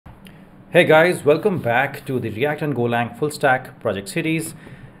Hey guys, welcome back to the React and Golang full stack project series.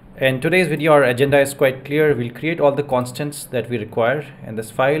 In today's video, our agenda is quite clear. We'll create all the constants that we require in this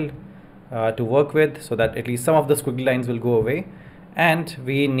file to work with so that at least some of the squiggly lines will go away. And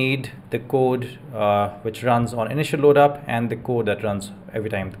we need the code which runs on initial load up and the code that runs every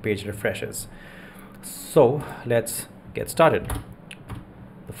time the page refreshes. So let's get started.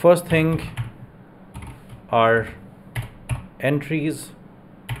 The first thing are entries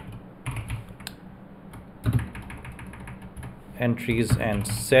and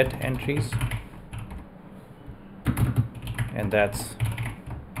set entries, and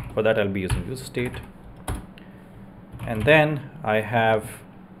for that I'll be using use state. And then I have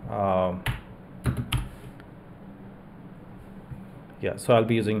so I'll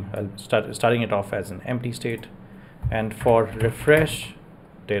starting it off as an empty state. And for refresh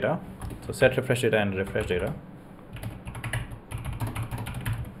data, so set refresh data and refresh data,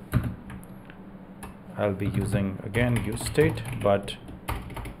 I'll be using again use state, but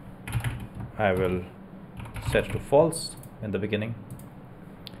I will set to false in the beginning.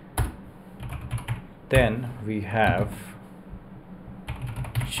 Then we have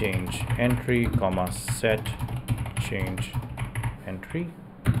change entry comma set change entry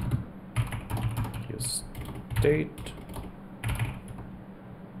use state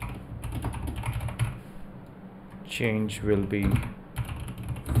change will be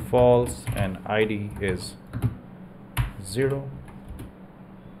false and ID is 0.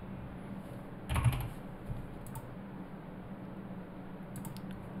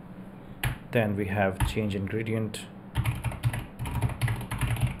 Then we have change ingredient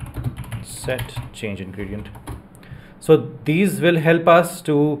set change ingredient. So these will help us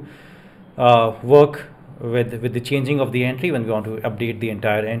to work with the changing of the entry when we want to update the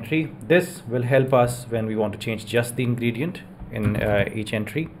entire entry. This will help us when we want to change just the ingredient in each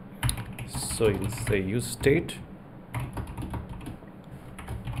entry. So you'll say use state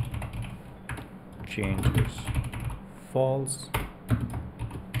change is false,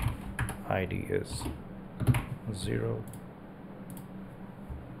 ID is 0.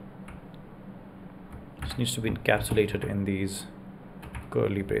 This needs to be encapsulated in these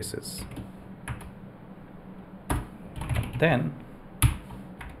curly braces. And then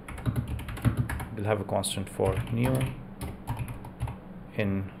we'll have a constant for new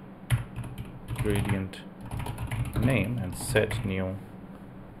ingredient name and set new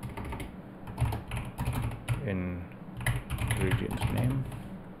ingredient name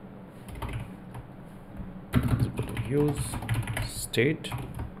is equal to use state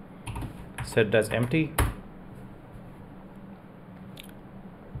set as empty.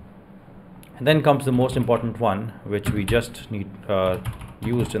 And then comes the most important one, which we just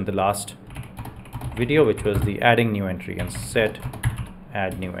used in the last video, which was the adding new entry, and set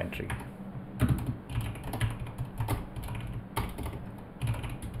add new entry.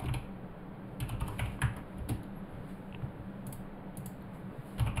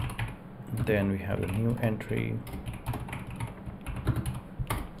 Then we have a new entry,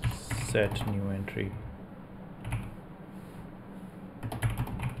 set new entry.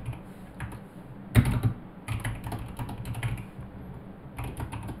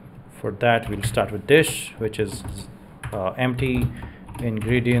 For that we'll start with dish, which is empty,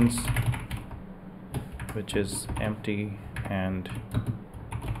 ingredients, which is empty, and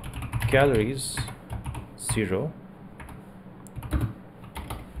calories 0,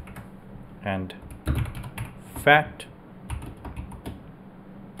 and fat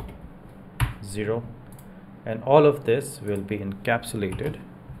 0, and all of this will be encapsulated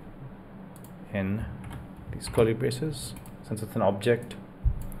in these curly braces since it's an object.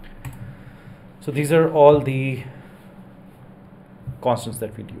 So these are all the constants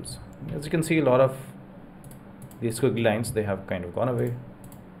that we'll use. As you can see, a lot of these squiggly lines, they have kind of gone away.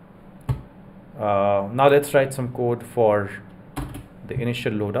 Now let's write some code for the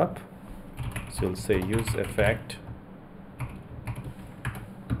initial load up. So we'll say use effect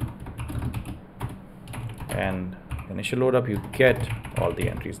and initial load up, you get all the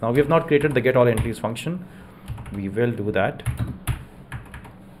entries. Now we have not created the get all entries function. We will do that.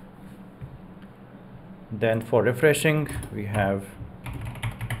 Then for refreshing, we have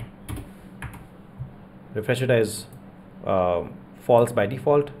refresh data is false by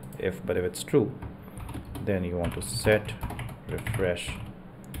default, but if it's true, then you want to set refresh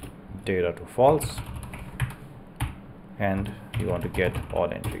data to false, and you want to get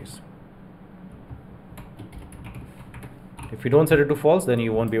all entries. If you don't set it to false, then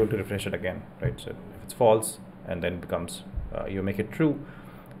you won't be able to refresh it again, right? So if it's false and then becomes you make it true,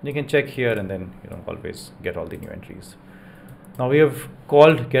 you can check here, and then you don't always get all the new entries. Now we have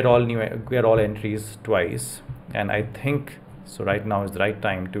called get all entries twice, and I think so right now is the right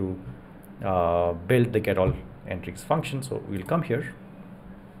time to build the get all entries function. So we'll come here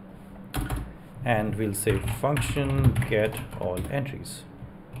and we'll say function get all entries.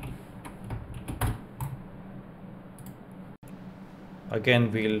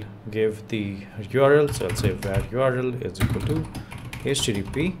 Again, we'll give the URL. So I'll say var URL is equal to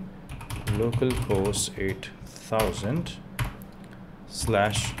http localhost 8000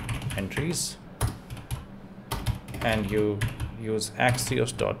 / entries, and you use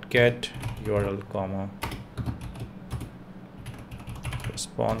axios.get URL comma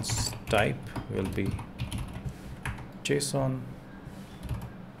response type will be JSON,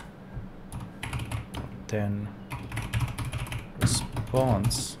 then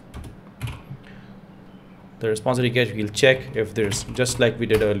response. The response that you get, we'll check if there's, just like we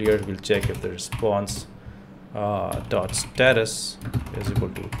did earlier, we'll check if the response dot status is equal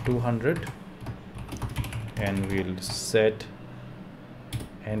to 200, and we'll set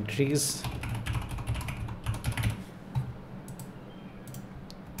entries,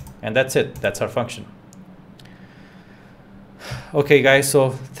 and that's it. That's our function. Okay guys,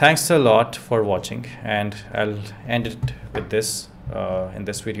 so thanks a lot for watching, and I'll end it with this in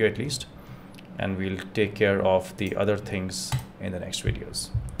this video at least, and we'll take care of the other things in the next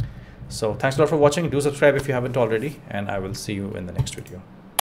videos. So thanks a lot for watching. Do subscribe if you haven't already, and I will see you in the next video.